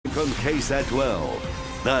from KSAT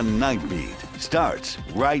 12, the Nightbeat starts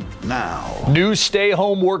right now. New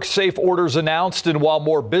stay-home, work-safe orders announced, and while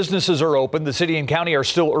more businesses are open, the city and county are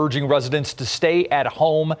still urging residents to stay at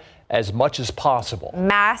home as much as possible.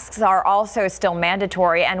 Masks are also still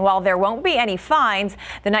mandatory, and while there won't be any fines,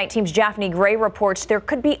 the Night Team's Daphne Gray reports there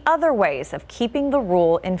could be other ways of keeping the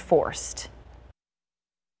rule enforced.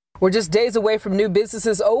 We're just days away from new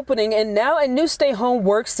businesses opening, and now a new stay-home,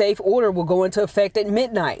 work-safe order will go into effect at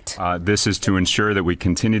midnight. This is to ensure that we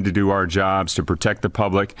continue to do our jobs to protect the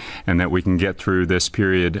public and that we can get through this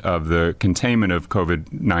period of the containment of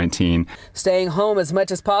COVID-19. Staying home as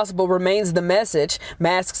much as possible remains the message.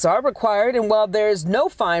 Masks are required, and while there is no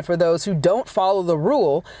fine for those who don't follow the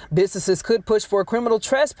rule, businesses could push for a criminal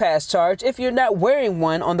trespass charge if you're not wearing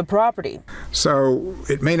one on the property. So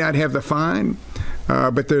it may not have the fine,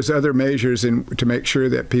 but there's other measures to make sure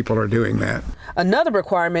that people are doing that. Another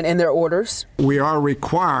requirement in their orders. We are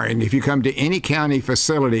requiring, if you come to any county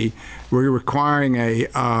facility, we're requiring a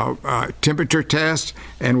temperature test,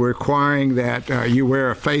 and we're requiring that you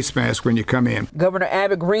wear a face mask when you come in. Governor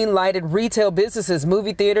Abbott green-lighted retail businesses,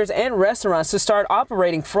 movie theaters, and restaurants to start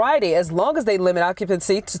operating Friday as long as they limit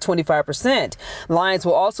occupancy to 25%. Lines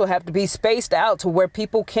will also have to be spaced out to where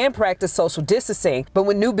people can practice social distancing. But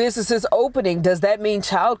when new businesses opening, does that mean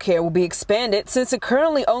childcare will be expanded, since it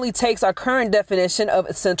currently only takes our current definition of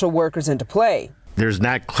essential workers into play? There's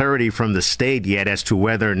not clarity from the state yet as to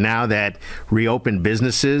whether now that reopened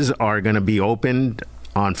businesses are going to be opened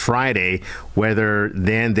on Friday, whether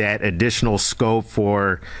then that additional scope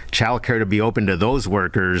for childcare to be open to those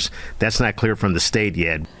workers, that's not clear from the state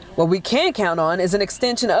yet. What we can count on is an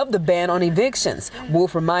extension of the ban on evictions.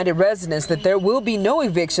 Wolf reminded residents that there will be no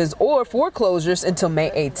evictions or foreclosures until May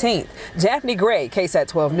 18th. Daphne Gray, KSAT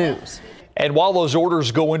 12 News. And while those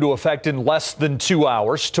orders go into effect in less than 2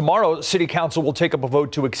 hours, tomorrow City Council will take up a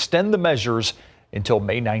vote to extend the measures until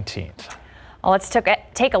May 19th. Well, let's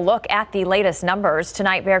take a look at the latest numbers.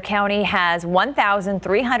 Tonight, Bexar County has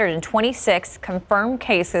 1,326 confirmed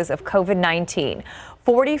cases of COVID-19.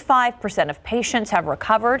 45% of patients have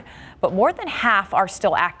recovered, but more than half are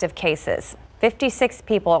still active cases. 56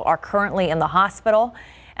 people are currently in the hospital,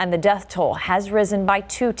 and the death toll has risen by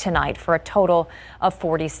 2 tonight for a total of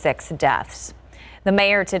 46 deaths. The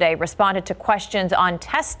mayor today responded to questions on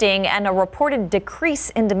testing and a reported decrease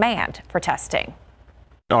in demand for testing.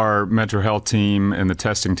 Our mental health team and the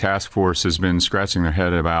testing task force has been scratching their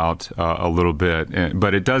head about a little bit,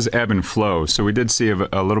 but it does ebb and flow. So we did see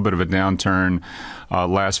a little bit of a downturn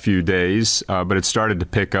last few days, but it started to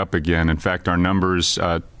pick up again. In fact, our numbers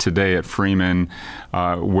today at Freeman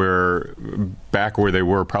were back where they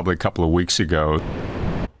were probably a couple of weeks ago.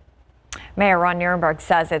 Mayor Ron Nirenberg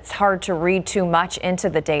says it's hard to read too much into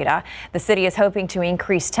the data. The city is hoping to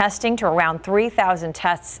increase testing to around 3,000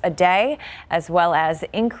 tests a day, as well as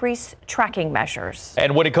increase tracking measures.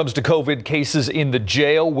 And when it comes to COVID cases in the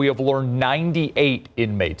jail, we have learned 98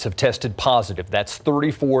 inmates have tested positive. That's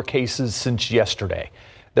 34 cases since yesterday.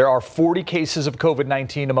 There are 40 cases of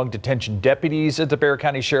COVID-19 among detention deputies at the Bexar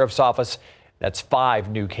County Sheriff's Office. That's 5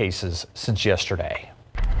 new cases since yesterday.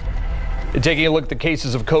 Taking a look at the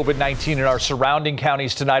cases of COVID-19 in our surrounding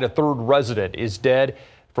counties tonight, a 3rd resident is dead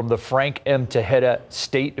from the Frank M. Tejeda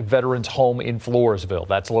State Veterans Home in Floresville.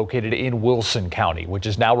 That's located in Wilson County, which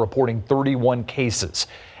is now reporting 31 cases.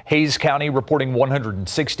 Hayes County reporting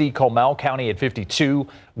 160, Comal County at 52,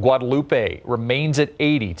 Guadalupe remains at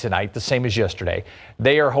 80 tonight, the same as yesterday.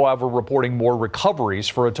 They are, however, reporting more recoveries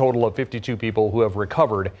for a total of 52 people who have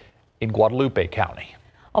recovered in Guadalupe County.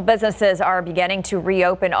 Well, businesses are beginning to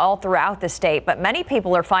reopen all throughout the state, but many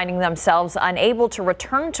people are finding themselves unable to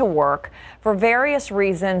return to work for various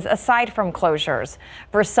reasons aside from closures.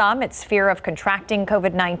 For some, it's fear of contracting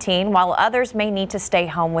COVID-19, while others may need to stay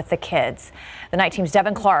home with the kids. The Night Team's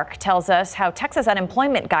Devin Clark tells us how Texas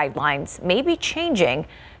unemployment guidelines may be changing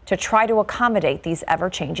to try to accommodate these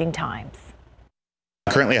ever-changing times.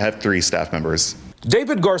 Currently, I have 3 staff members.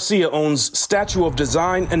 David Garcia owns Statue of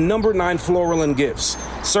Design and Number 9 Floral and Gifts.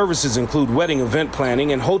 Services include wedding event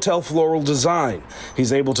planning and hotel floral design.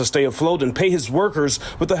 He's able to stay afloat and pay his workers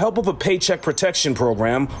with the help of a Paycheck Protection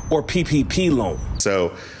Program, or PPP loan.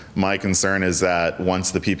 So my concern is that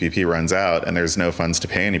once the PPP runs out and there's no funds to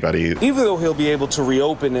pay anybody. Even though he'll be able to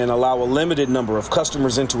reopen and allow a limited number of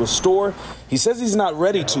customers into a store, he says he's not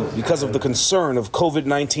ready to because of the concern of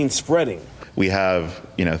COVID-19 spreading. we have,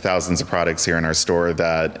 thousands of products here in our store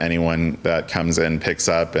that anyone that comes in picks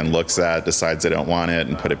up and looks at, decides they don't want it,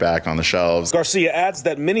 and put it back on the shelves. Garcia adds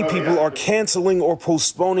that many people are canceling or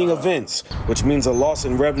postponing events, which means a loss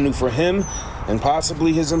in revenue for him and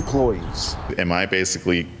possibly his employees. Am I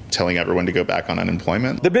basically telling everyone to go back on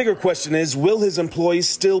unemployment? The bigger question is, will his employees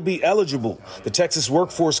still be eligible? The Texas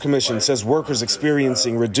Workforce Commission says workers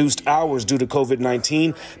experiencing reduced hours due to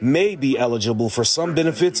COVID-19 may be eligible for some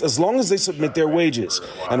benefits as long as they submit their wages.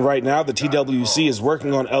 And right now, the TWC is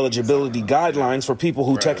working on eligibility guidelines for people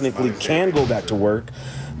who technically can go back to work,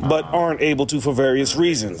 but aren't able to for various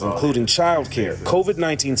reasons, including childcare,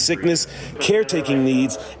 COVID-19 sickness, caretaking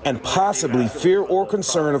needs, and possibly fear or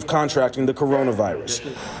concern of contracting the coronavirus.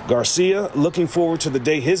 Garcia looking forward to the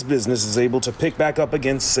day his business is able to pick back up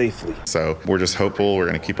again safely. So we're just hopeful. We're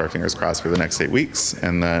going to keep our fingers crossed for the next 8 weeks.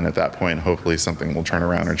 And then at that point, hopefully something will turn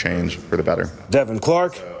around or change for the better. Devin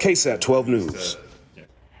Clark, KSAT 12 News.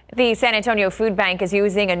 The San Antonio Food Bank is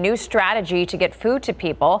using a new strategy to get food to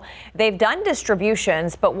people. They've done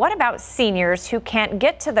distributions, but what about seniors who can't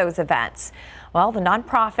get to those events? Well, the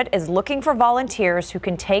nonprofit is looking for volunteers who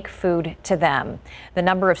can take food to them. The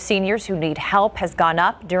number of seniors who need help has gone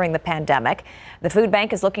up during the pandemic. The food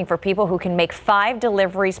bank is looking for people who can make 5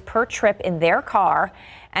 deliveries per trip in their car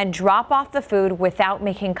and drop off the food without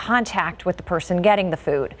making contact with the person getting the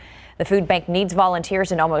food. The food bank needs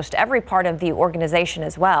volunteers in almost every part of the organization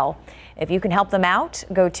as well. If you can help them out,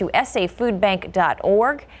 go to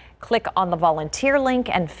safoodbank.org, click on the volunteer link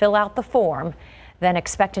and fill out the form. Then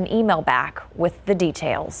expect an email back with the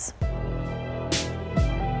details.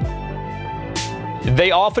 They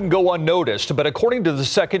often go unnoticed, but according to the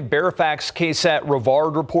second Fairfax KSAT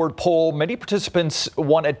Rivard Report poll, many participants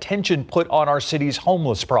want attention put on our city's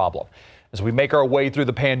homeless problem. As we make our way through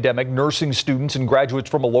the pandemic, nursing students and graduates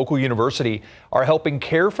from a local university are helping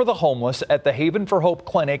care for the homeless at the Haven for Hope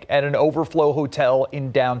Clinic at an Overflow Hotel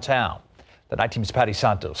in downtown. The Night Team's Patty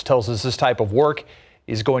Santos tells us this type of work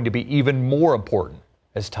is going to be even more important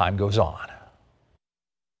as time goes on.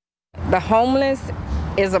 The homeless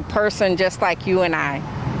is a person just like you and I.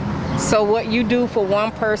 So what you do for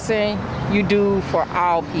one person, you do for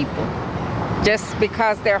all people. Just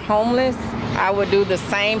because they're homeless, I would do the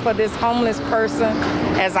same for this homeless person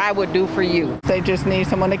as I would do for you. They just need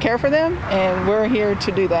someone to care for them, and we're here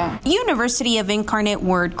to do that. University of Incarnate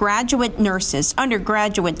Word graduate nurses,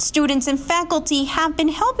 undergraduate students, and faculty have been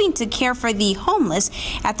helping to care for the homeless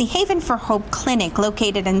at the Haven for Hope Clinic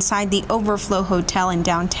located inside the Overflow Hotel in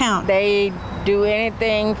downtown. They do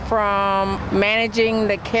anything from managing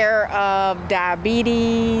the care of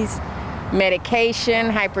diabetes, medication,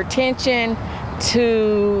 hypertension,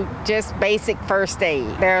 to just basic first aid.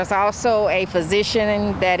 There's also a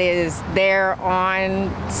physician that is there on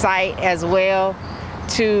site as well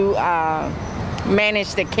to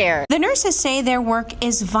manage the care. The nurses say their work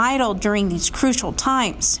is vital during these crucial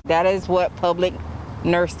times. That is what public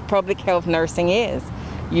health nursing is.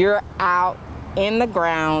 You're out in the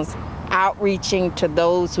grounds, outreaching to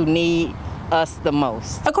those who need us the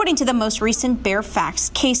most. According to the most recent Fairfax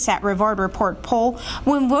KSAT Rivard Report poll,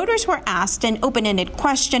 when voters were asked an open-ended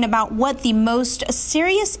question about what the most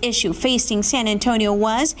serious issue facing San Antonio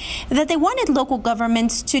was, that they wanted local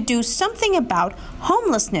governments to do something about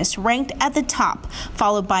homelessness ranked at the top,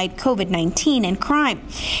 followed by COVID-19 and crime.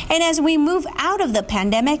 And as we move out of the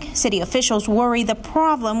pandemic, city officials worry the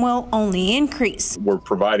problem will only increase. We're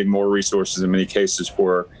providing more resources in many cases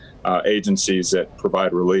for agencies that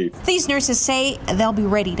provide relief. These nurses say they'll be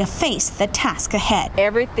ready to face the task ahead.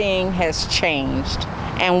 Everything has changed,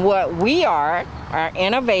 and what we are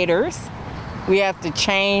innovators. We have to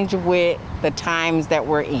change with the times that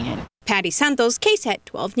we're in. Patty Santos, KSAT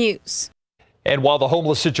 12 News. And while the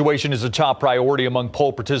homeless situation is a top priority among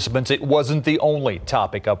poll participants, it wasn't the only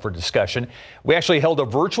topic up for discussion. We actually held a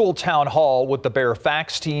virtual town hall with the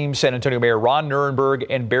Fairfax team, San Antonio Mayor Ron Nirenberg,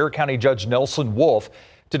 and Bexar County Judge Nelson Wolf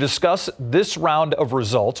to discuss this round of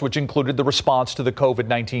results, which included the response to the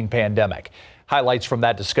COVID-19 pandemic. Highlights from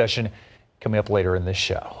that discussion coming up later in this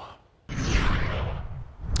show.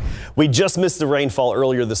 We just missed the rainfall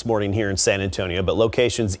earlier this morning here in San Antonio, but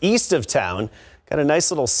locations east of town got a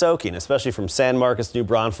nice little soaking, especially from San Marcos, New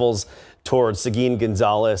Braunfels toward Seguin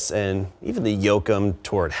Gonzales and even the Yoakum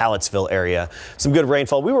toward Hallettsville area. Some good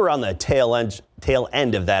rainfall. We were on the tail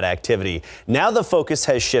end of that activity. Now the focus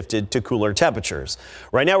has shifted to cooler temperatures.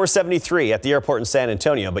 Right now we're 73 at the airport in San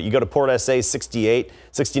Antonio, but you go to Port SA 68,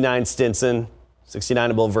 69 Stinson,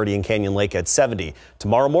 69 above Verde and Canyon Lake at 70.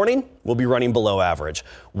 Tomorrow morning, we'll be running below average.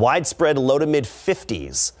 Widespread low to mid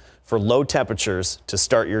 50s for low temperatures to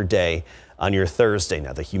start your day. on your Thursday.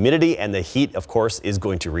 Now, the humidity and the heat, of course, is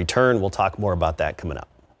going to return. We'll talk more about that coming up.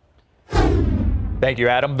 Thank you,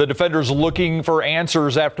 Adam. The defender's looking for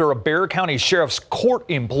answers after a Bexar County Sheriff's Court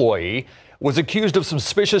employee was accused of some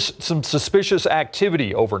suspicious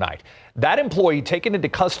activity overnight. That employee taken into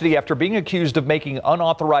custody after being accused of making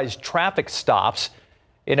unauthorized traffic stops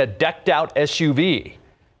in a decked-out SUV.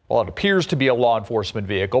 While it appears to be a law enforcement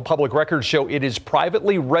vehicle, public records show it is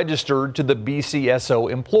privately registered to the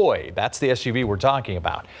BCSO employee. That's the SUV we're talking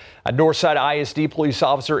about. A Northside ISD police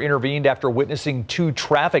officer intervened after witnessing 2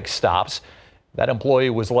 traffic stops. That employee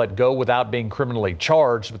was let go without being criminally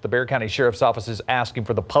charged, but the Bexar County Sheriff's Office is asking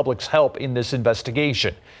for the public's help in this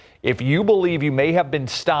investigation. If you believe you may have been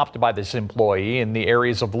stopped by this employee in the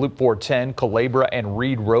areas of Loop 410, Culebra, and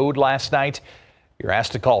Reed Road last night, you're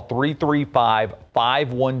asked to call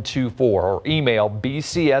 335-5124 or email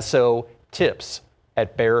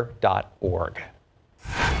bcsotips@bear.org.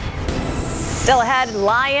 Still ahead,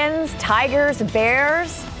 lions, tigers,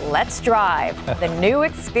 bears. Let's drive. The new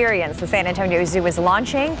experience the San Antonio Zoo is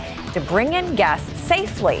launching to bring in guests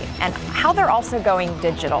safely and how they're also going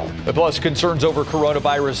digital. Plus, concerns over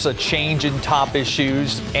coronavirus, a change in top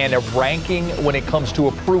issues, and a ranking when it comes to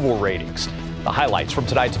approval ratings. The highlights from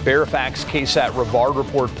tonight's Fairfax KSAT Rivard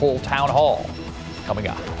Report Poll Town Hall coming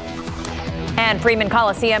up. And Freeman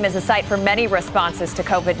Coliseum is a site for many responses to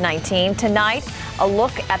COVID-19. Tonight, a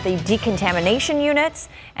look at the decontamination units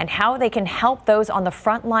and how they can help those on the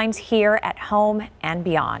front lines here at home and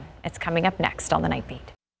beyond. It's coming up next on the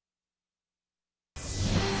Nightbeat.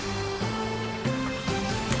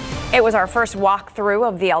 It was our first walkthrough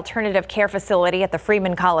of the alternative care facility at the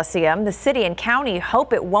Freeman Coliseum. The city and county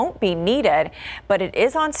hope it won't be needed, but it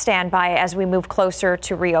is on standby as we move closer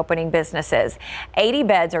to reopening businesses. 80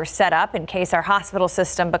 beds are set up in case our hospital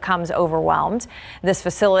system becomes overwhelmed. This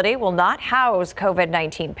facility will not house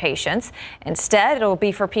COVID-19 patients. Instead, it will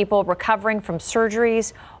be for people recovering from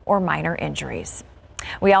surgeries or minor injuries.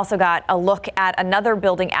 We also got a look at another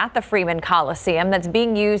building at the Freeman Coliseum that's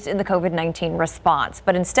being used in the COVID-19 response.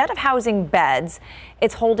 But instead of housing beds,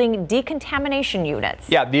 it's holding decontamination units.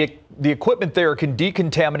 Yeah, the equipment there can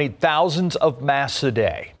decontaminate thousands of masks a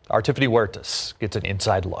day. Our Tiffany Huertas gets an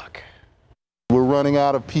inside look. We're running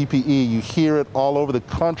out of PPE. You hear it all over the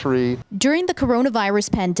country. During the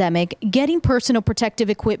coronavirus pandemic, getting personal protective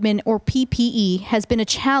equipment or PPE has been a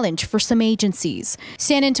challenge for some agencies.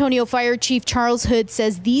 San Antonio Fire Chief Charles Hood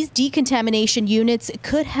says these decontamination units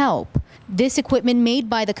could help. This equipment made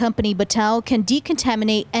by the company Battelle can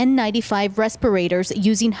decontaminate N95 respirators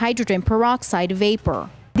using hydrogen peroxide vapor.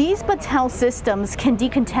 These Battelle systems can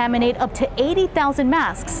decontaminate up to 80,000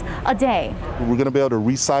 masks a day. We're going to be able to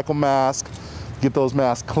recycle masks, get those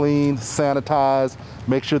masks cleaned, sanitized,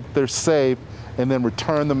 make sure that they're safe, and then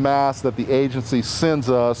return the masks that the agency sends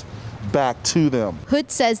us back to them. Hood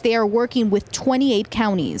says they are working with 28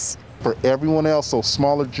 counties. For everyone else, so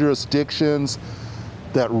smaller jurisdictions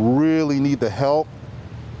that really need the help,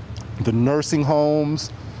 the nursing homes,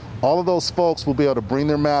 all of those folks will be able to bring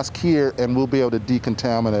their mask here and we'll be able to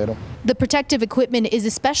decontaminate them. The protective equipment is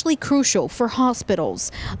especially crucial for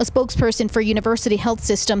hospitals. A spokesperson for University Health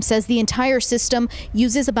System says the entire system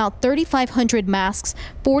uses about 3,500 masks,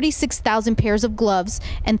 46,000 pairs of gloves,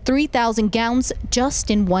 and 3,000 gowns just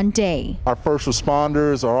in one day. Our first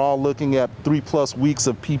responders are all looking at 3+ weeks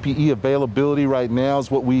of PPE availability right now is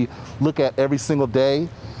what we look at every single day.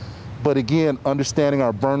 But again, understanding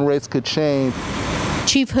our burn rates could change.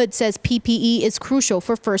 Chief Hood says PPE is crucial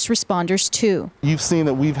for first responders too. You've seen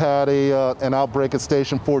that we've had an outbreak at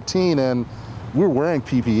Station 14 and we're wearing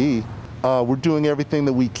PPE. We're doing everything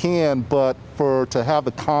that we can, but to have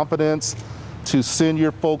the confidence to send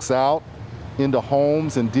your folks out into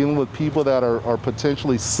homes and dealing with people that are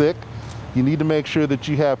potentially sick, you need to make sure that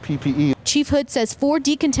you have PPE. Chief Hood says 4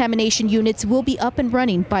 decontamination units will be up and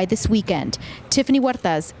running by this weekend. Tiffany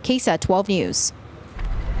Huertas, KSAT 12 News.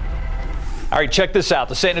 All right, check this out.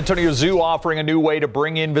 The San Antonio Zoo offering a new way to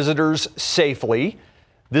bring in visitors safely.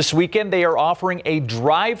 This weekend, they are offering a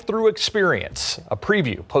drive-through experience. A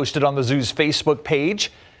preview posted on the zoo's Facebook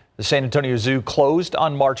page. The San Antonio Zoo closed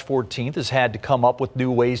on March 14th has had to come up with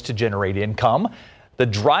new ways to generate income. The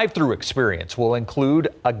drive-through experience will include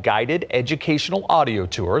a guided educational audio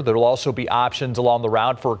tour. There will also be options along the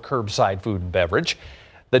route for curbside food and beverage.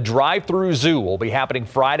 The drive-through zoo will be happening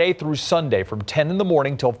Friday through Sunday from 10 in the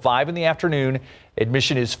morning till 5 in the afternoon.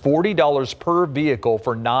 Admission is $40 per vehicle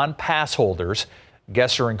for non-pass holders.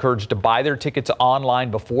 Guests are encouraged to buy their tickets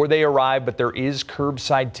online before they arrive, but there is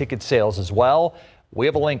curbside ticket sales as well. We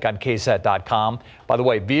have a link on KSAT.com. By the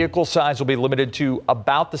way, vehicle size will be limited to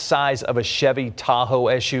about the size of a Chevy Tahoe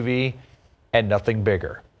SUV and nothing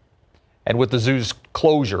bigger. And with the zoo's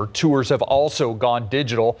closure, tours have also gone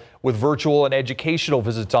digital with virtual and educational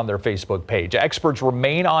visits on their Facebook page. Experts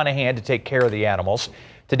remain on hand to take care of the animals.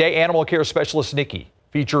 Today, animal care specialist Nikki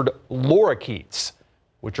featured lorikeets,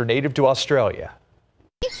 which are native to Australia.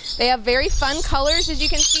 They have very fun colors, as you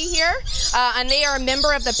can see here, and they are a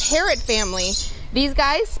member of the parrot family. These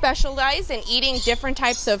guys specialize in eating different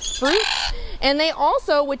types of fruits, and they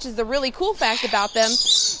also, which is the really cool fact about them,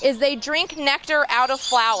 is they drink nectar out of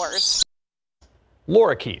flowers.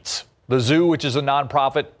 Lorikeets. The zoo, which is a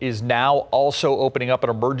nonprofit, is now also opening up an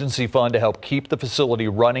emergency fund to help keep the facility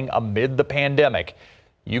running amid the pandemic.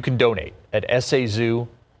 You can donate at sazoo.org.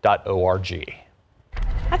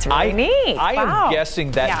 That's really neat. I am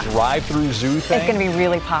guessing that drive-through zoo thing is going to be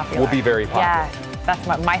really popular. Will be very popular. Yes, that's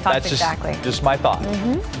my thoughts exactly. Just my thought.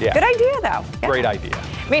 Yeah. Good idea, though. Yeah. Great idea.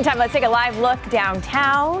 Meantime, let's take a live look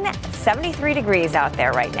downtown. 73 degrees out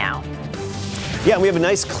there right now. Yeah, we have a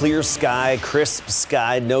nice clear sky, crisp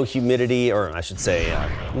sky, no humidity, or I should say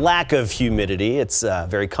lack of humidity. It's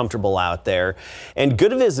very comfortable out there and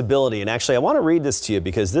good visibility. And actually, I want to read this to you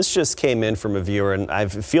because this just came in from a viewer, and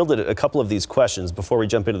I've fielded a couple of these questions before we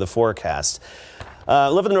jump into the forecast.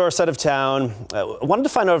 Live on the north side of town. Wanted to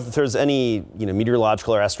find out if there's any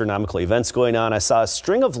meteorological or astronomical events going on. I saw a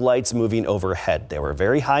string of lights moving overhead. They were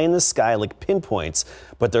very high in the sky, like pinpoints,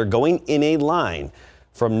 but they're going in a line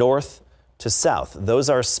from north to south. Those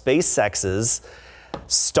are SpaceX's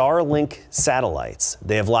Starlink satellites.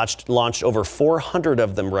 They have launched over 400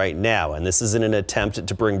 of them right now, and this is in an attempt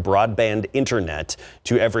to bring broadband internet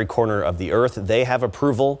to every corner of the earth. They have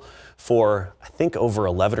approval for, I think, over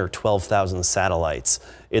 11 or 12,000 satellites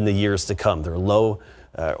in the years to come. They're low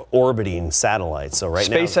orbiting satellites. So right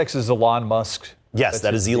now, SpaceX is Elon Musk. Yes,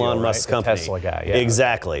 that is Elon Musk's company. The Tesla guy. Yeah.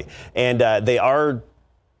 Exactly. And they are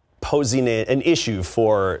posing an issue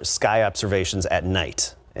for sky observations at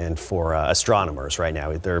night and for astronomers right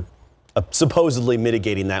now. They're supposedly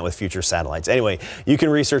mitigating that with future satellites. Anyway, you can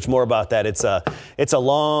research more about that. It's a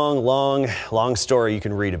long story you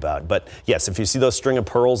can read about. But yes, if you see those string of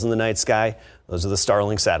pearls in the night sky, those are the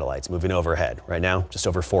Starlink satellites moving overhead. Right now, just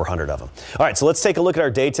over 400 of them. All right, so let's take a look at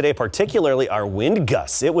our day today, particularly our wind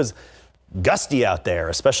gusts. It was gusty out there,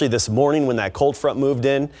 especially this morning when that cold front moved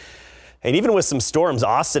in. And even with some storms,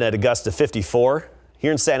 Austin had a gust of 54.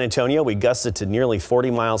 Here in San Antonio, we gusted to nearly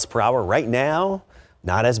 40 miles per hour. Right now,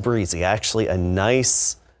 not as breezy. Actually, a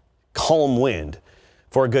nice, calm wind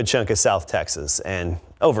for a good chunk of South Texas. And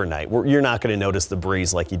overnight, you're not going to notice the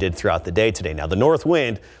breeze like you did throughout the day today. Now, the north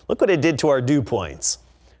wind, look what it did to our dew points.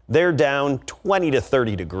 They're down 20 to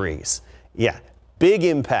 30 degrees. Yeah, big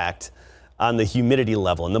impact on the humidity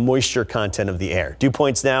level and the moisture content of the air. Dew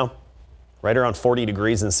points now right around 40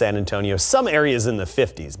 degrees in San Antonio. Some areas in the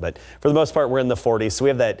 50s, but for the most part, we're in the 40s. So we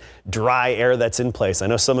have that dry air that's in place. I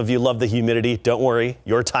know some of you love the humidity. Don't worry,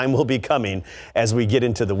 your time will be coming as we get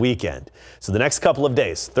into the weekend. So the next couple of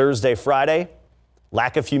days, Thursday, Friday,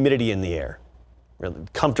 lack of humidity in the air. Really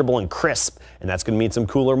comfortable and crisp, and that's going to mean some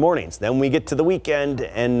cooler mornings. Then we get to the weekend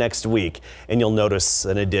and next week, and you'll notice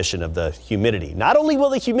an addition of the humidity. Not only will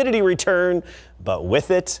the humidity return, but with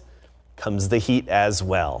it comes the heat as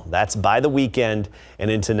well. That's by the weekend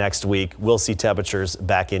and into next week. We'll see temperatures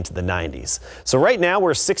back into the 90s. So right now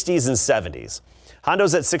we're 60s and 70s.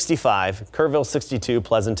 Hondo's at 65, Kerrville 62,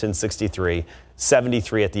 Pleasanton 63,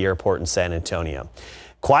 73 at the airport in San Antonio.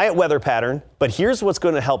 Quiet weather pattern, but here's what's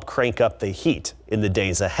going to help crank up the heat in the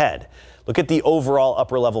days ahead. Look at the overall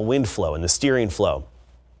upper level wind flow and the steering flow.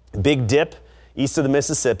 Big dip east of the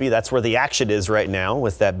Mississippi. That's where the action is right now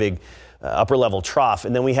with that big upper level trough.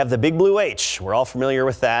 And then we have the Big Blue H. We're all familiar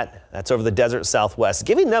with that. That's over the desert southwest,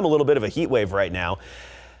 giving them a little bit of a heat wave right now.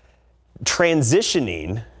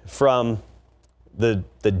 Transitioning from the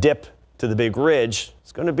dip to the big ridge,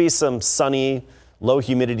 it's going to be some sunny, low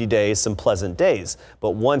humidity days, some pleasant days.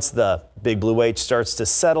 But once the Big Blue H starts to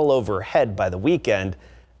settle overhead by the weekend,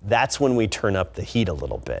 that's when we turn up the heat a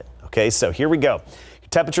little bit. Okay, so here we go.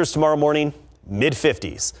 Temperatures tomorrow morning,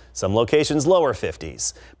 mid-50s. Some locations lower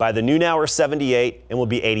 50s. By the noon hour, 78, and will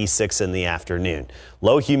be 86 in the afternoon.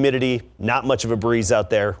 Low humidity, not much of a breeze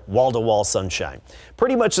out there, wall-to-wall sunshine.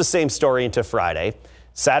 Pretty much the same story into Friday.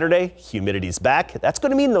 Saturday, humidity's back. That's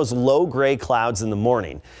going to mean those low gray clouds in the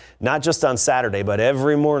morning. Not just on Saturday, but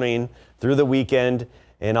every morning through the weekend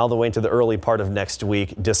and all the way into the early part of next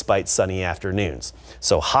week, despite sunny afternoons.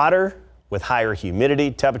 So hotter with higher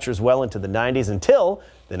humidity, temperatures well into the 90s until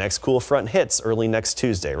the next cool front hits early next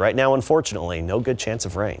Tuesday. Right now, unfortunately, no good chance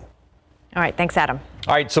of rain. All right, thanks, Adam.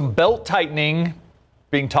 All right, some belt tightening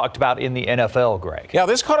being talked about in the NFL, Greg. Yeah,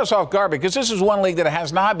 this caught us off guard because this is one league that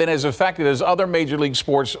has not been as affected as other major league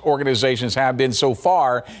sports organizations have been so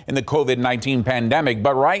far in the COVID-19 pandemic.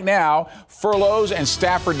 But right now, furloughs and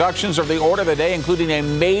staff reductions are the order of the day, including a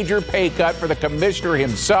major pay cut for the commissioner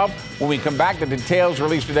himself. When we come back, the details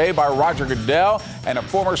released today by Roger Goodell and a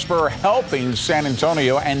former Spur helping San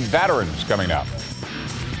Antonio and veterans coming up.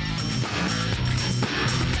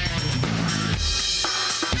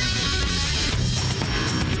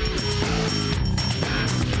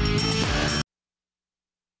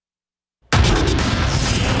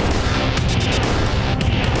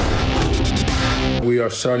 We are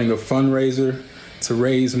starting a fundraiser to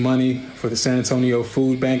raise money for the San Antonio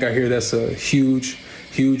Food Bank. I hear that's a huge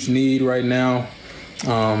need right now.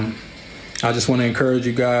 I just want to encourage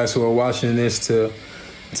you guys who are watching this to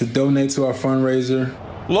donate to our fundraiser.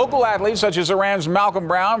 Local athletes such as Iran's Malcolm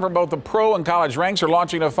Brown from both the pro and college ranks are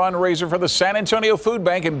launching a fundraiser for the San Antonio Food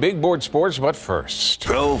Bank in big board sports. But first,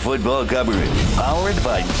 pro football coverage powered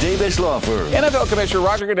by Davis Law Firm. NFL Commissioner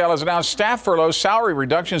Roger Goodell has announced staff furloughs, salary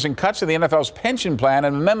reductions, and cuts to the NFL's pension plan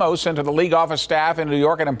in a memo sent to the league office staff in New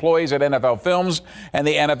York and employees at NFL Films and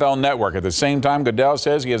the NFL Network. At the same time, Goodell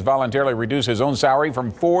says he has voluntarily reduced his own salary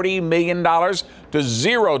from $40 million to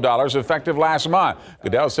 $0 effective last month.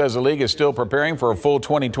 Goodell says the league is still preparing for a full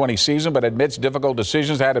 2020 season, but admits difficult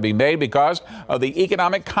decisions had to be made because of the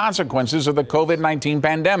economic consequences of the COVID-19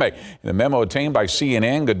 pandemic. In the memo obtained by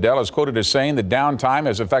CNN, Goodell is quoted as saying the downtime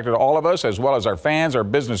has affected all of us, as well as our fans, our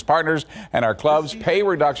business partners, and our clubs. Pay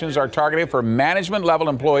reductions are targeted for management-level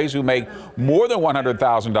employees who make more than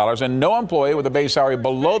 $100,000, and no employee with a base salary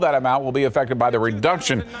below that amount will be affected by the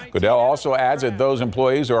reduction. Goodell also adds that those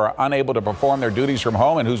employees who are unable to perform their duties from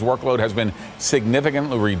home and whose workload has been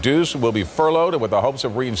significantly reduced will be furloughed, with the hopes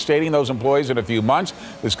of reinstating those employees in a few months.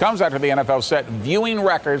 This comes after the NFL set viewing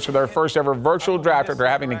records for their first ever virtual draft after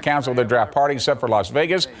having to cancel their draft party except for Las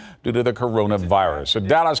Vegas due to the coronavirus. The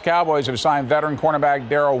Dallas Cowboys have signed veteran cornerback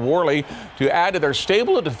Daryl Worley to add to their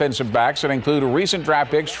stable of defensive backs that include recent draft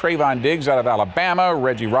picks Trayvon Diggs out of Alabama,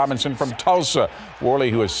 Reggie Robinson from Tulsa. Worley,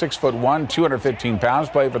 who is 6'1", 215 pounds,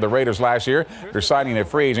 played for the Raiders last year after signing a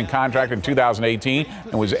free agent contract in 2018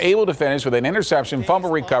 and was able to finish with an interception,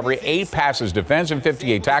 fumble recovery, 8 passes defense, and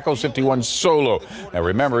 58 tackles, 51 solo. Now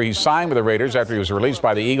remember, he signed with the Raiders after he was released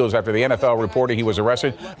by the Eagles after the NFL reported he was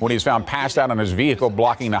arrested when he was found passed out on his vehicle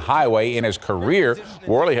blocking the highway in his career.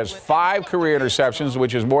 Worley has 5 career interceptions,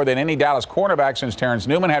 which is more than any Dallas cornerback since Terrence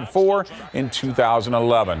Newman had 4 in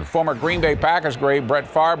 2011. Former Green Bay Packers great Brett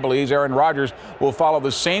Favre believes Aaron Rodgers will follow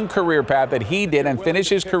the same career path that he did and finish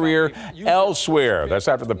his career elsewhere. That's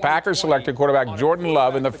after the Packers selected quarterback Jordan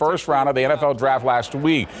Love in the first round of the NFL draft last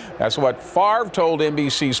week. That's what Favre told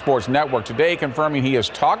NBC Sports Network today, confirming he has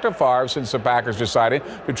talked to Favre since the Packers decided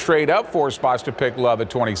to trade up 4 spots to pick Love at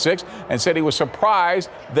 26, and said he was surprised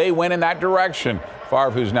they went in that direction. Favre,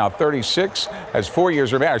 who's now 36, has 4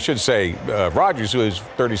 years remaining. I should say Rodgers, who is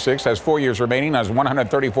 36, has 4 years remaining on his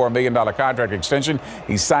 $134 million contract extension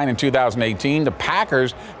he signed in 2018. The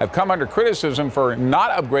Packers have come under criticism for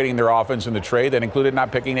not upgrading their offense in the trade that included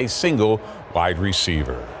not picking a single wide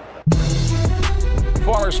receiver.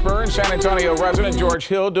 Former Spur and San Antonio resident George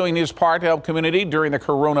Hill doing his part to help community during the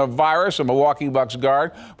coronavirus. A Milwaukee Bucks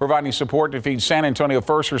guard providing support to feed San Antonio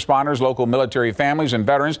first responders, local military families, and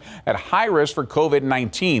veterans at high risk for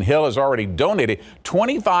COVID-19. Hill has already donated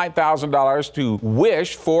 $25,000 to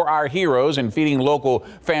Wish for Our Heroes in feeding local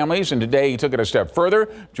families, and today he took it a step further.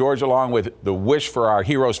 George, along with the Wish for Our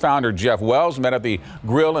Heroes founder Jeff Wells, met at the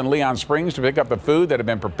grill in Leon Springs to pick up the food that had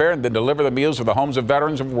been prepared and then deliver the meals to the homes of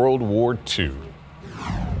veterans of World War II.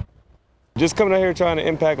 Just coming out here trying to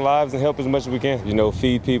impact lives and help as much as we can. You know,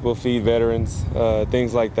 feed people, feed veterans,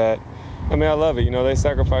 things like that. I mean, I love it. You know, they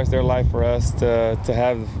sacrifice their life for us to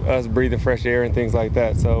have us breathe the fresh air and things like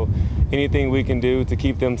that. So anything we can do to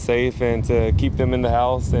keep them safe and to keep them in the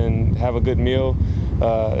house and have a good meal,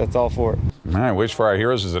 that's all for it. All right, Wish for Our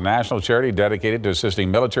Heroes is a national charity dedicated to assisting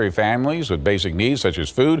military families with basic needs such as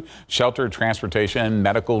food, shelter, transportation, and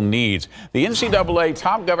medical needs. The NCAA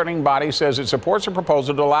top governing body says it supports a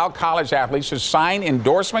proposal to allow college athletes to sign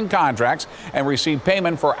endorsement contracts and receive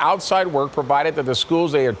payment for outside work provided that the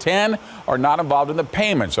schools they attend are not involved in the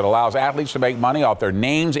payments. It allows athletes to make money off their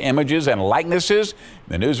names, images, and likenesses.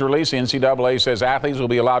 In the news release, the NCAA says athletes will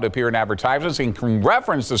be allowed to appear in advertisements and can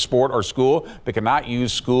reference the sport or school but cannot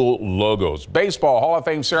use school logos. Baseball Hall of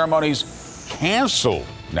Fame ceremonies canceled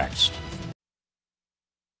next.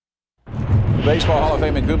 The Baseball Hall of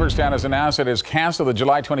Fame in Cooperstown has announced it has canceled the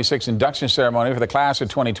July 26 induction ceremony for the class of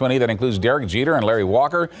 2020 that includes Derek Jeter and Larry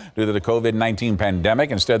Walker due to the COVID-19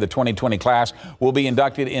 pandemic. Instead, the 2020 class will be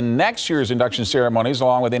inducted in next year's induction ceremonies,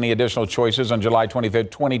 along with any additional choices on July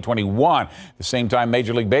 25th, 2021. At the same time,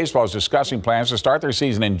 Major League Baseball is discussing plans to start their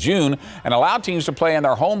season in June and allow teams to play in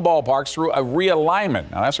their home ballparks through a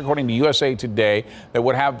realignment. Now, that's according to USA Today, that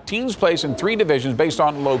would have teams placed in 3 divisions based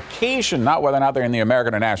on location, not whether or not they're in the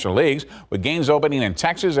American or National Leagues. With games opening in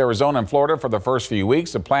Texas, Arizona, and Florida for the first few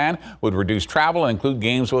weeks, the plan would reduce travel and include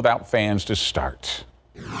games without fans to start.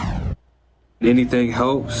 Anything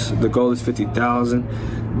helps. The goal is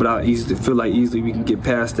 50,000, but I feel like easily we can get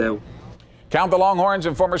past that. Count the Longhorns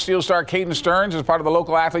and former Steel star Caden Stearns as part of the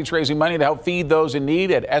local athletes raising money to help feed those in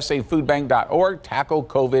need at safoodbank.org. Tackle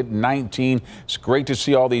COVID-19. It's great to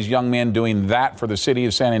see all these young men doing that for the city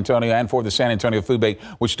of San Antonio and for the San Antonio Food Bank,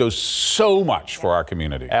 which does so much for our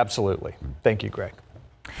community. Absolutely. Thank you, Greg.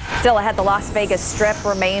 Still ahead, the Las Vegas Strip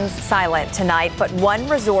remains silent tonight, but one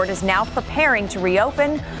resort is now preparing to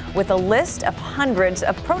reopen with a list of hundreds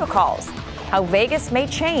of protocols. How Vegas may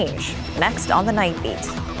change. Next on the Night Beat.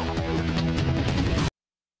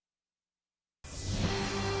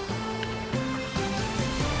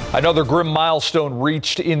 Another grim milestone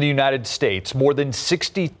reached in the United States. More than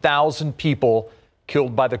 60,000 people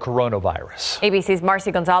killed by the coronavirus. ABC's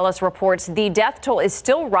Marcy Gonzalez reports the death toll is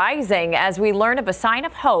still rising as we learn of a sign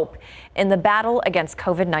of hope in the battle against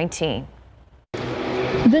COVID-19.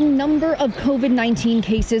 The number of COVID-19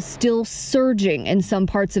 cases still surging in some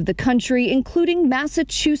parts of the country, including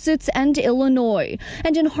Massachusetts and Illinois.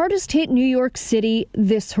 And in hardest hit New York City,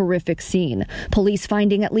 this horrific scene. Police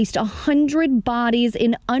finding at least 100 bodies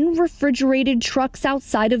in unrefrigerated trucks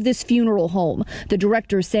outside of this funeral home. The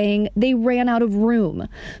director saying they ran out of room.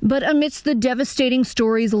 But amidst the devastating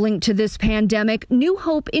stories linked to this pandemic, new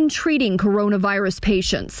hope in treating coronavirus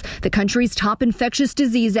patients. The country's top infectious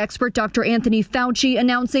disease expert, Dr. Anthony Fauci,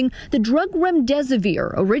 announcing the drug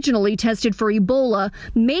remdesivir, originally tested for Ebola,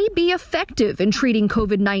 may be effective in treating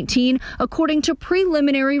COVID-19, according to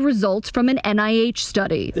preliminary results from an NIH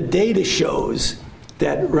study. The data shows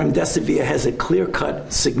that remdesivir has a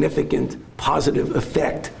clear-cut, significant positive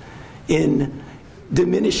effect in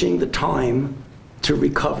diminishing the time to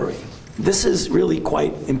recovery. This is really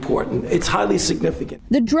quite important. It's highly significant.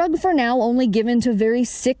 The drug for now only given to very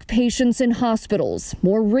sick patients in hospitals.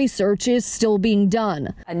 More research is still being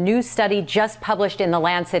done. A new study just published in The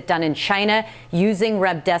Lancet done in China using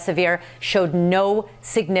remdesivir showed no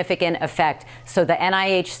significant effect. So the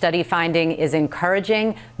NIH study finding is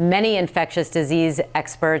encouraging. Many infectious disease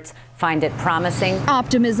experts find it promising.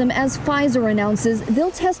 Optimism as Pfizer announces they'll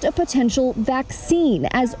test a potential vaccine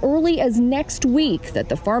as early as next week that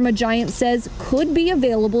the pharma giant says could be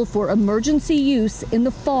available for emergency use in the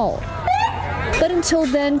fall. But until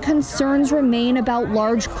then, concerns remain about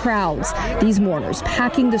large crowds. These mourners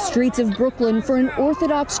packing the streets of Brooklyn for an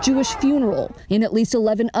Orthodox Jewish funeral. In at least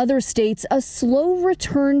 11 other states, a slow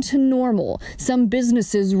return to normal. Some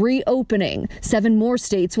businesses reopening. 7 more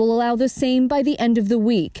states will allow the same by the end of the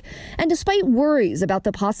week. And despite worries about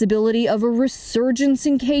the possibility of a resurgence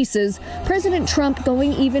in cases, President Trump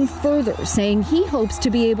going even further, saying he hopes to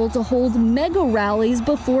be able to hold mega rallies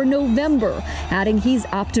before November, adding he's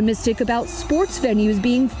optimistic about sports venues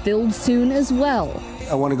being filled soon as well.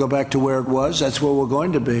 I want to go back to where it was. That's where we're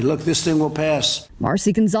going to be. Look, this thing will pass.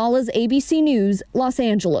 Marcy Gonzalez, ABC News, Los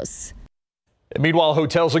Angeles. Meanwhile,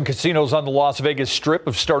 hotels and casinos on the Las Vegas Strip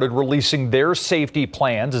have started releasing their safety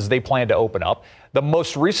plans as they plan to open up. The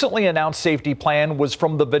most recently announced safety plan was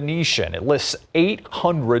from the Venetian. It lists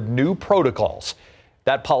 800 new protocols.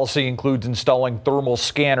 That policy includes installing thermal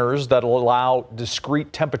scanners that will allow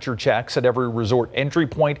discrete temperature checks at every resort entry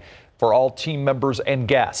point for all team members and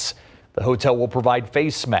guests. The hotel will provide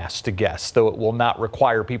face masks to guests, though it will not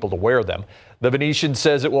require people to wear them. The Venetian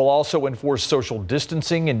says it will also enforce social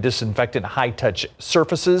distancing and disinfectant high-touch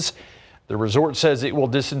surfaces. The resort says it will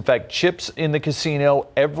disinfect chips in the casino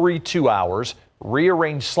every 2 hours,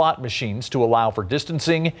 rearrange slot machines to allow for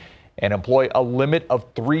distancing, and employ a limit of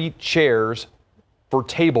 3 chairs for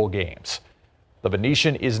table games. The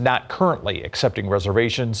Venetian is not currently accepting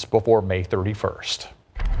reservations before May 31st.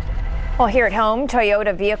 Well, here at home,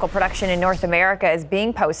 Toyota vehicle production in North America is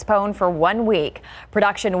being postponed for 1 week.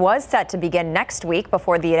 Production was set to begin next week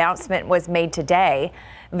before the announcement was made today.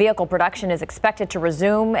 Vehicle production is expected to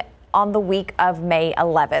resume on the week of May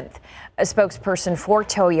 11th. A spokesperson for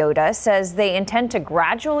Toyota says they intend to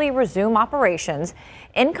gradually resume operations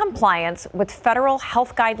in compliance with federal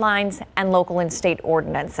health guidelines and local and state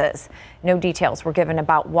ordinances. No details were given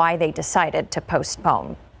about why they decided to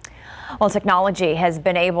postpone. Well, technology has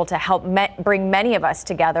been able to help bring many of us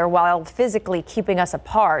together while physically keeping us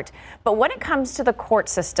apart. But when it comes to the court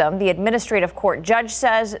system, the administrative court judge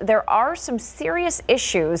says there are some serious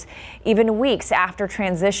issues even weeks after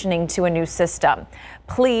transitioning to a new system.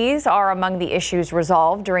 Pleas are among the issues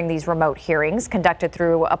resolved during these remote hearings conducted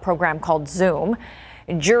through a program called Zoom.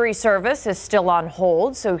 Jury service is still on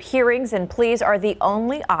hold, so hearings and pleas are the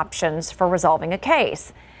only options for resolving a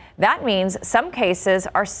case. That means some cases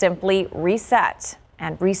are simply reset,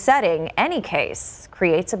 and resetting any case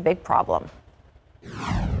creates a big problem.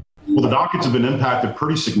 Well, the dockets have been impacted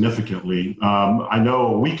pretty significantly. I know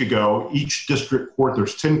a week ago, each district court,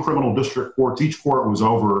 there's 10 criminal district courts, each court was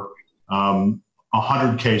over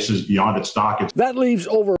 100 cases beyond its dockets. That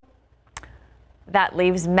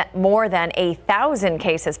leaves more than 1,000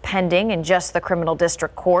 cases pending in just the criminal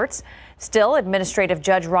district courts. Still, Administrative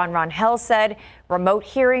Judge Ron Hell said remote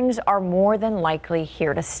hearings are more than likely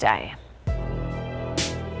here to stay.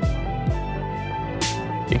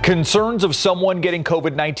 Concerns of someone getting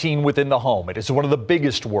COVID-19 within the home. It is one of the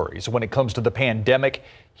biggest worries when it comes to the pandemic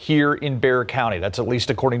here in Bexar County. That's at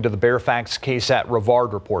least according to the Fairfax KSAT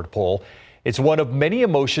Rivard Report poll. It's one of many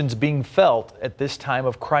emotions being felt at this time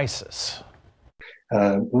of crisis.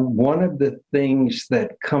 One of the things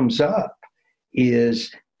that comes up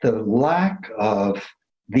is the lack of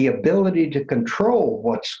the ability to control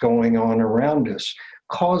what's going on around us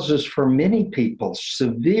causes for many people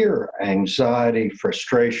severe anxiety,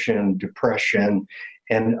 frustration, depression,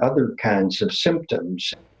 and other kinds of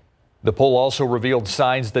symptoms. The poll also revealed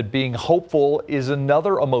signs that being hopeful is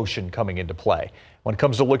another emotion coming into play. When it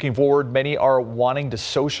comes to looking forward, many are wanting to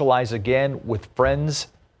socialize again with friends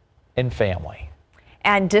and family.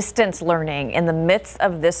 And distance learning in the midst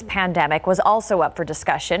of this pandemic was also up for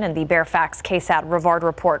discussion in the Fairfax KSAT Rivard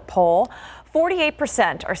Report poll.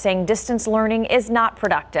 48% are saying distance learning is not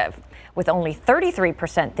productive, with only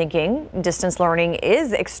 33% thinking distance learning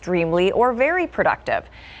is extremely or very productive.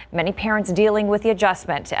 Many parents dealing with the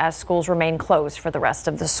adjustment as schools remain closed for the rest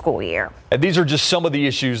of the school year. And these are just some of the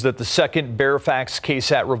issues that the second Fairfax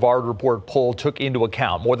KSAT Rivard Report poll took into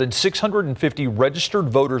account. More than 650 registered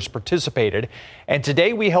voters participated. And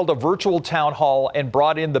today we held a virtual town hall and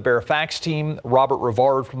brought in the Fairfax team, Robert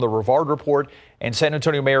Rivard from the Rivard Report, and San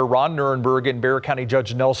Antonio Mayor Ron Nirenberg and Bexar County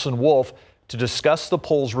Judge Nelson Wolf to discuss the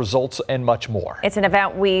poll's results and much more. It's an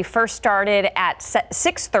event we first started at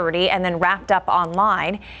 6:30 and then wrapped up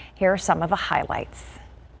online. Here are some of the highlights.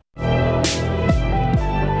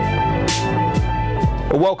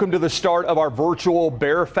 Welcome to the start of our virtual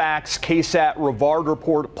Fairfax KSAT Rivard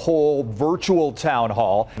Report poll virtual town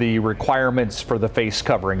hall. The requirements for the face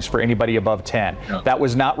coverings for anybody above 10. That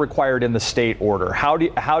was not required in the state order. How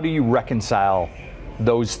do you reconcile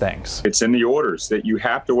those things? It's in the orders that you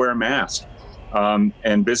have to wear a mask.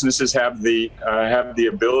 And businesses have the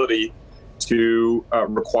ability to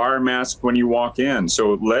require masks when you walk in.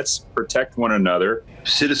 So let's protect one another.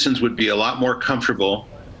 Citizens would be a lot more comfortable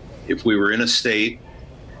if we were in a state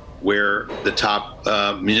where the top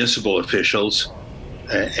municipal officials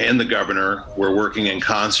and the governor were working in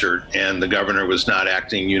concert and the governor was not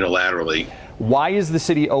acting unilaterally. Why is the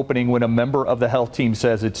city opening when a member of the health team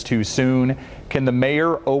says it's too soon? Can the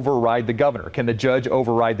mayor override the governor? Can the judge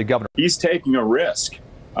override the governor? He's taking a risk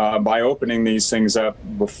by opening these things up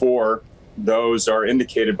before those are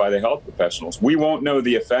indicated by the health professionals. We won't know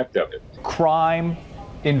the effect of it. Crime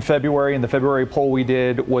in February, in the February poll we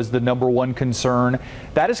did, was the #1 concern.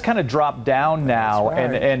 That has kind of dropped down now,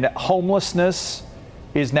 right. and homelessness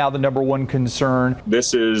is now the #1 concern.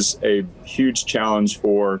 This is a huge challenge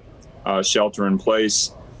for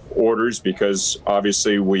shelter-in-place orders because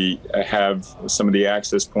obviously we have some of the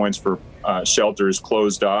access points for shelters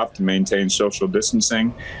closed off to maintain social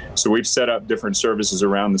distancing. So we've set up different services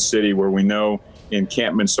around the city where we know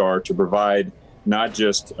encampments are to provide not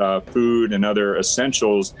just food and other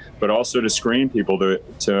essentials, but also to screen people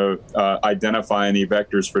to identify any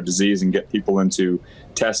vectors for disease and get people into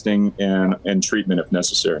testing and treatment if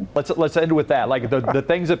necessary. Let's end with that. Like the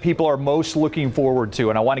things that people are most looking forward to,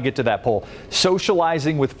 and I want to get to that poll.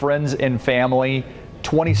 Socializing with friends and family,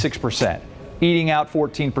 26%. Eating out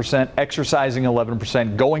 14%, exercising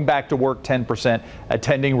 11%, going back to work 10%,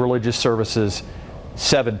 attending religious services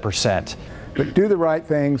 7%. But do the right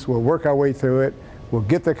things, we'll work our way through it, we'll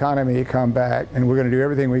get the economy to come back, and we're going to do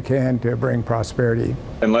everything we can to bring prosperity.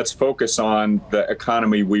 And let's focus on the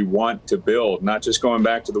economy we want to build, not just going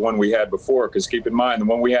back to the one we had before, because keep in mind, the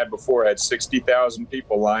one we had before had 60,000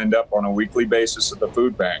 people lined up on a weekly basis at the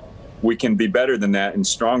food bank. We can be better than that and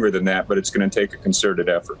stronger than that, but it's going to take a concerted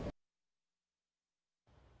effort.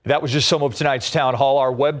 That was just some of tonight's town hall.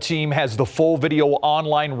 Our web team has the full video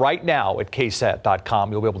online right now at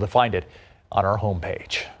KSAT.com. You'll be able to find it on our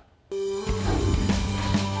homepage.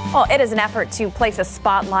 Well, it is an effort to place a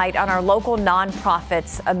spotlight on our local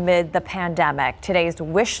nonprofits amid the pandemic. Today's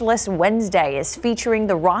Wish List Wednesday is featuring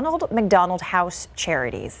the Ronald McDonald House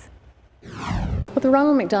charities. Well, the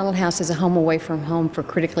Ronald McDonald House is a home away from home for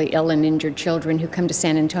critically ill and injured children who come to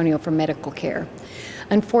San Antonio for medical care.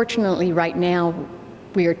 Unfortunately, right now,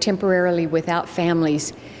 we are temporarily without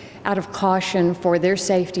families out of caution for their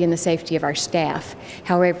safety and the safety of our staff.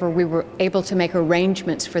 However, we were able to make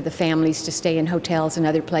arrangements for the families to stay in hotels and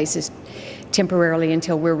other places temporarily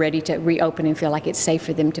until we're ready to reopen and feel like it's safe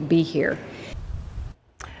for them to be here.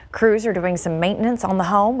 Crews are doing some maintenance on the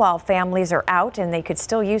home while families are out, and they could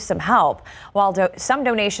still use some help. While some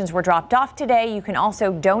donations were dropped off today, you can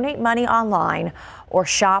also donate money online or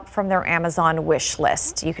shop from their Amazon wish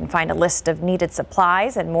list. You can find a list of needed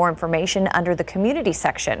supplies and more information under the community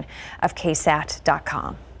section of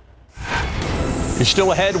KSAT.com.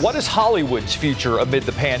 Still ahead, what is Hollywood's future amid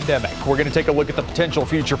the pandemic? We're going to take a look at the potential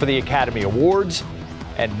future for the Academy Awards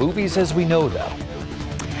and movies as we know them.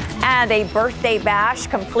 And a birthday bash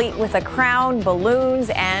complete with a crown,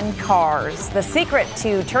 balloons, and cars. The secret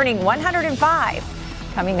to turning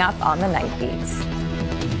 105 coming up on the Nightbeats.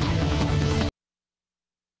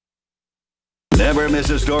 Never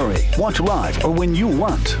miss a story. Watch live or when you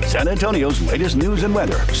want. San Antonio's latest news and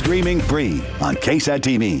weather, streaming free on KSAT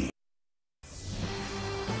TV.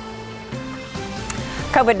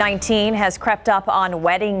 COVID-19 has crept up on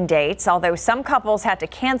wedding dates, although some couples had to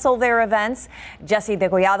cancel their events. Jesse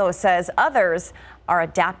Degollado says others are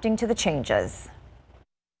adapting to the changes.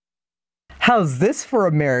 How's this for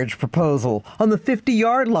a marriage proposal? On the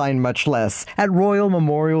 50-yard line, much less, at Royal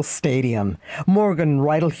Memorial Stadium. Morgan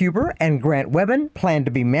Reitelhuber and Grant Webben planned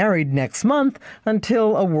to be married next month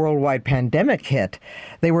until a worldwide pandemic hit.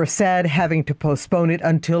 They were sad having to postpone it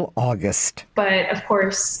until August. But of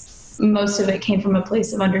course, most of it came from a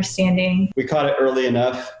place of understanding. We caught it early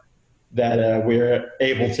enough that we were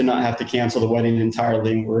able to not have to cancel the wedding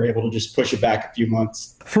entirely. We were able to just push it back a few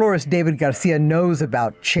months. Florist David Garcia knows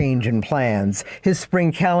about change in plans. His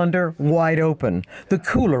spring calendar wide open. The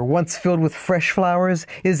cooler, once filled with fresh flowers,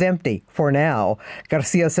 is empty for now.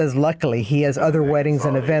 Garcia says luckily he has other weddings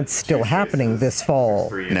and events still happening this fall.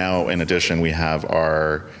 Now, in addition, we have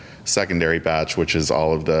our secondary batch, which is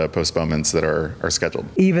all of the postponements that are scheduled.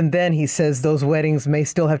 Even then, he says those weddings may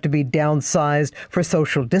still have to be downsized for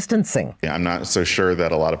social distancing. Yeah, I'm not so sure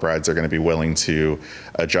that a lot of brides are going to be willing to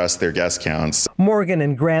adjust their guest counts. Morgan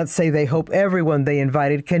and Grant say they hope everyone they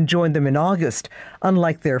invited can join them in August,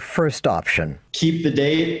 unlike their first option. Keep the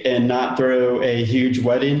date and not throw a huge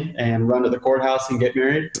wedding and run to the courthouse and get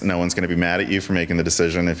married. No one's going to be mad at you for making the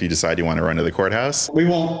decision if you decide you want to run to the courthouse. We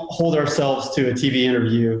won't hold ourselves to a TV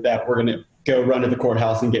interview that we're going to go run to the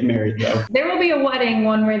courthouse and get married, though. There will be a wedding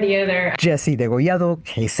one way or the other. Jesse Degollado,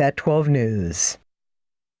 KSAT 12 News.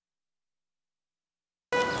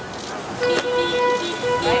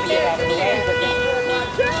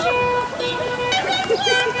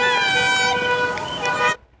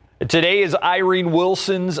 Today is Irene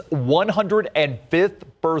Wilson's 105th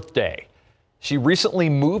birthday. She recently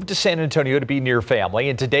moved to San Antonio to be near family,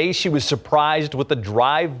 and today she was surprised with a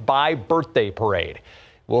drive-by birthday parade.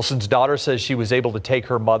 Wilson's daughter says she was able to take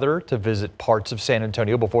her mother to visit parts of San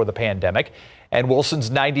Antonio before the pandemic, and Wilson's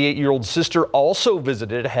 98-year-old sister also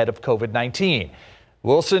visited ahead of COVID-19.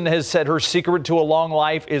 Wilson has said her secret to a long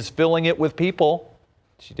life is filling it with people.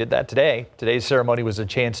 She did that today. Today's ceremony was a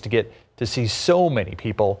chance to get to see so many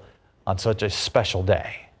people on such a special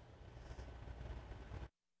day.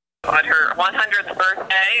 On her 100th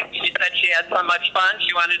birthday, she said she had so much fun,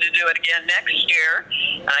 she wanted to do it again next year.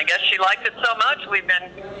 And I guess she liked it so much, we've been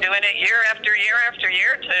doing it year after year after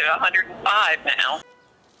year to 105 now.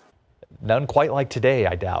 None quite like today,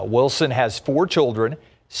 I doubt. Wilson has 4 children,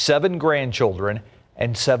 7 grandchildren,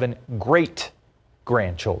 and 7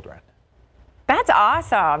 great-grandchildren. That's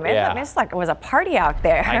awesome. Yeah. It's like it was a party out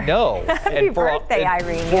there. I know. Happy birthday,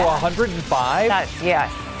 Irene. For 105? That's, yes.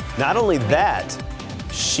 Not only that,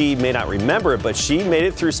 she may not remember it, but she made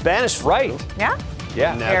it through Spanish flu. Right. Yeah.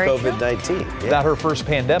 Yeah. Now COVID-19. Not her first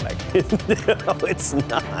pandemic. No, it's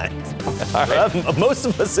not. Right. Most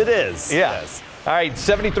of us, it is. Yeah. Yes. All right,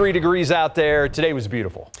 73 degrees out there. Today was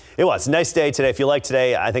beautiful. It was. Nice day today. If you like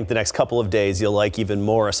today, I think the next couple of days you'll like even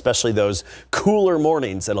more, especially those cooler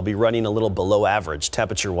mornings that'll be running a little below average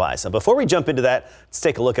temperature-wise. Now, before we jump into that, let's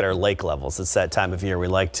take a look at our lake levels. It's that time of year we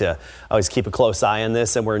like to always keep a close eye on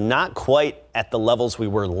this, and we're not quite at the levels we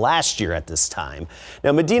were last year at this time.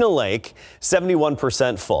 Now, Medina Lake,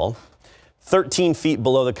 71% full. 13 feet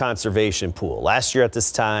below the conservation pool. Last year at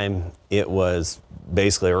this time, it was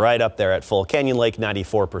basically right up there at full. Canyon Lake,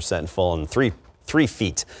 94% full, and 3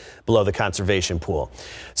 feet below the conservation pool.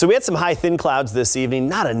 So we had some high thin clouds this evening,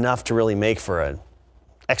 not enough to really make for an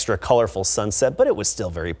extra colorful sunset, but it was still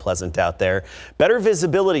very pleasant out there. Better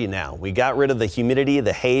visibility now. We got rid of the humidity,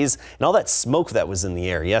 the haze, and all that smoke that was in the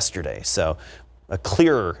air yesterday. So a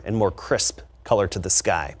clearer and more crisp color to the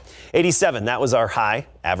sky. 87, that was our high,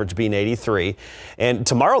 average being 83. And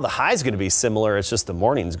tomorrow the high is going to be similar. It's just the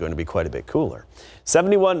morning is going to be quite a bit cooler.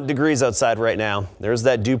 71 degrees outside right now. There's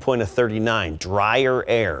that dew point of 39, drier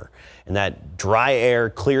air. And that dry air,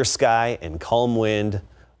 clear sky, and calm wind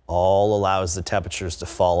all allows the temperatures to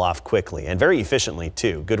fall off quickly and very efficiently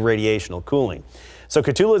too. Good radiational cooling. So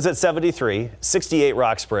Cotulla's at 73, 68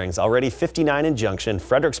 Rock Springs, already 59 in Junction,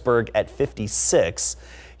 Fredericksburg at 56.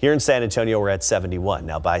 Here in San Antonio, we're at 71.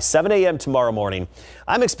 Now by 7 a.m. tomorrow morning,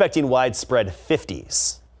 I'm expecting widespread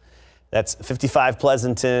 50s. That's 55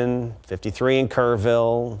 Pleasanton, 53 in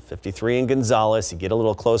Kerrville, 53 in Gonzales. You get a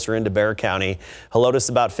little closer into Bexar County. Helotes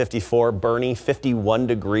about 54, Bernie 51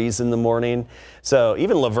 degrees in the morning. So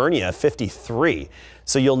even Lavernia 53.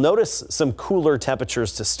 So you'll notice some cooler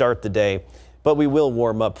temperatures to start the day, but we will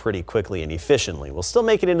warm up pretty quickly and efficiently. We'll still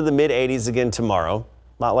make it into the mid 80s again tomorrow,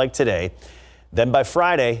 not like today. Then by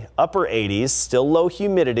Friday, upper 80s, still low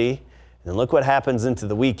humidity. And look what happens into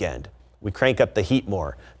the weekend. We crank up the heat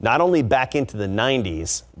more, not only back into the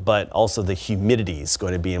 90s, but also the humidity is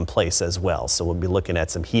going to be in place as well. So we'll be looking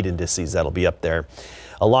at some heat indices that'll be up there,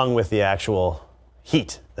 along with the actual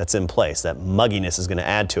heat that's in place. That mugginess is going to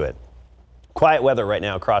add to it. Quiet weather right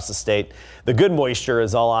now across the state. The good moisture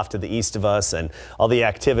is all off to the east of us, and all the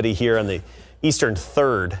activity here on the eastern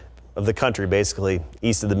third of the country, basically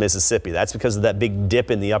east of the Mississippi. That's because of that big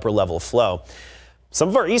dip in the upper level flow. Some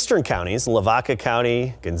of our eastern counties, Lavaca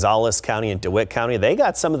County, Gonzales County, and DeWitt County, they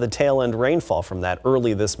got some of the tail end rainfall from that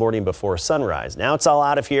early this morning before sunrise. Now it's all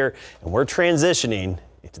out of here, and we're transitioning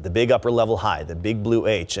into the big upper level high, the big blue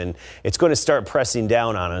H, and it's going to start pressing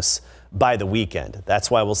down on us by the weekend. That's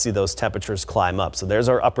why we'll see those temperatures climb up. So there's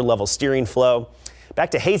our upper level steering flow.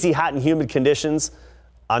 Back to hazy, hot, and humid conditions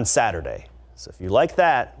on Saturday. So if you like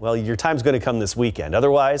that, well, your time's going to come this weekend.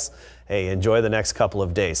 Otherwise, hey, enjoy the next couple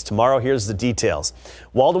of days. Tomorrow, here's the details.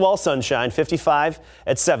 Wall-to-wall sunshine, 55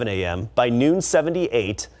 at 7 a.m. By noon,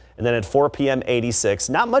 78. And then at 4 p.m., 86.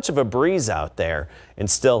 Not much of a breeze out there and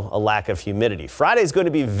still a lack of humidity. Friday's going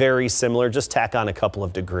to be very similar. Just tack on a couple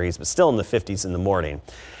of degrees, but still in the 50s in the morning.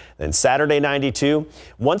 Then Saturday, 92.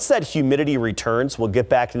 Once that humidity returns, we'll get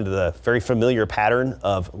back into the very familiar pattern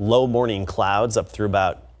of low morning clouds up through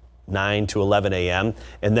about 9 to 11 a.m.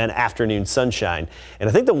 and then afternoon sunshine. And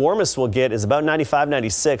I think the warmest we'll get is about 95,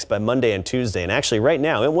 96 by Monday and Tuesday. And actually right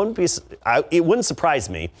now, it wouldn't surprise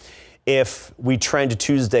me if we trend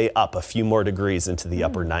Tuesday up a few more degrees into the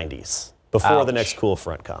upper 90s before the next cool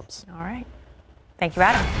front comes. All right. Thank you,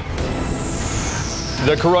 Adam.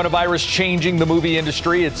 The coronavirus changing the movie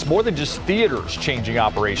industry. It's more than just theaters changing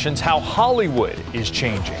operations. How Hollywood is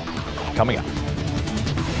changing. Coming up.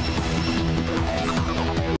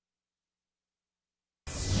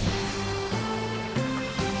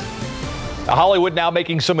 Hollywood now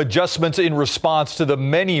making some adjustments in response to the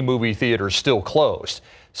many movie theaters still closed.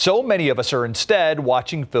 So many of us are instead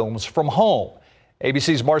watching films from home.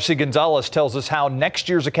 ABC's Marcy Gonzalez tells us how next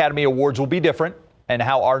year's Academy Awards will be different and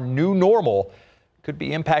how our new normal could be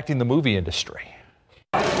impacting the movie industry.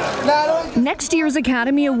 Next year's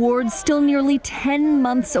Academy Awards still nearly 10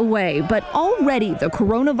 months away, but already the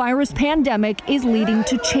coronavirus pandemic is leading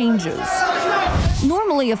to changes.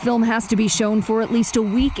 Normally, a film has to be shown for at least a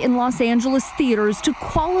week in Los Angeles theaters to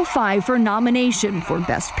qualify for nomination for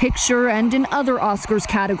Best Picture and in other Oscars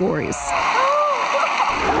categories.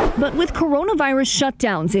 But with coronavirus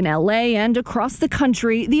shutdowns in LA and across the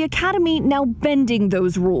country, the Academy now bending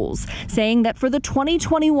those rules, saying that for the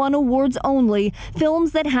 2021 awards only,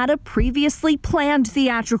 films that had a previously planned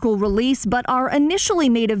theatrical release but are initially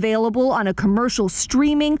made available on a commercial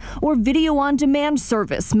streaming or video-on-demand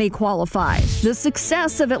service may qualify. The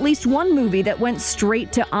success of at least one movie that went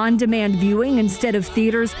straight to on-demand viewing instead of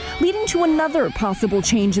theaters, leading to another possible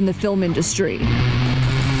change in the film industry.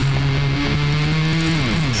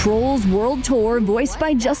 Trolls World Tour, voiced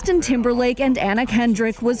by Justin Timberlake and Anna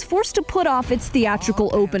Kendrick, was forced to put off its theatrical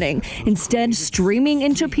opening, instead streaming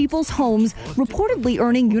into people's homes, reportedly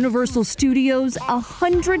earning Universal Studios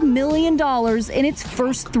 $100 million in its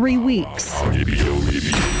first 3 weeks.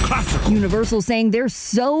 Universal saying they're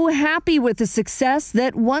so happy with the success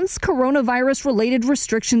that once coronavirus-related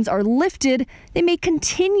restrictions are lifted, they may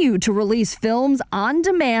continue to release films on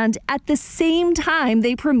demand at the same time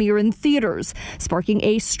they premiere in theaters, sparking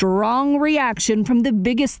a strong reaction from the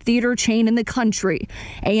biggest theater chain in the country.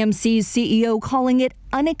 AMC's CEO calling it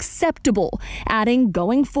unacceptable, adding,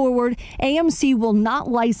 going forward, AMC will not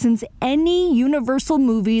license any Universal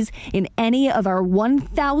movies in any of our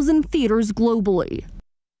 1,000 theaters globally.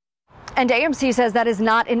 And AMC says that is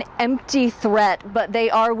not an empty threat, but they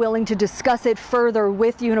are willing to discuss it further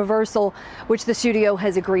with Universal, which the studio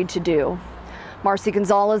has agreed to do. Marcy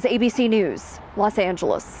Gonzalez, ABC News, Los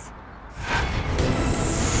Angeles.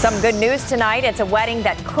 Some good news tonight. It's a wedding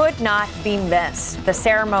that could not be missed. The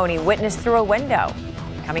ceremony witnessed through a window.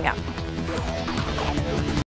 Coming up.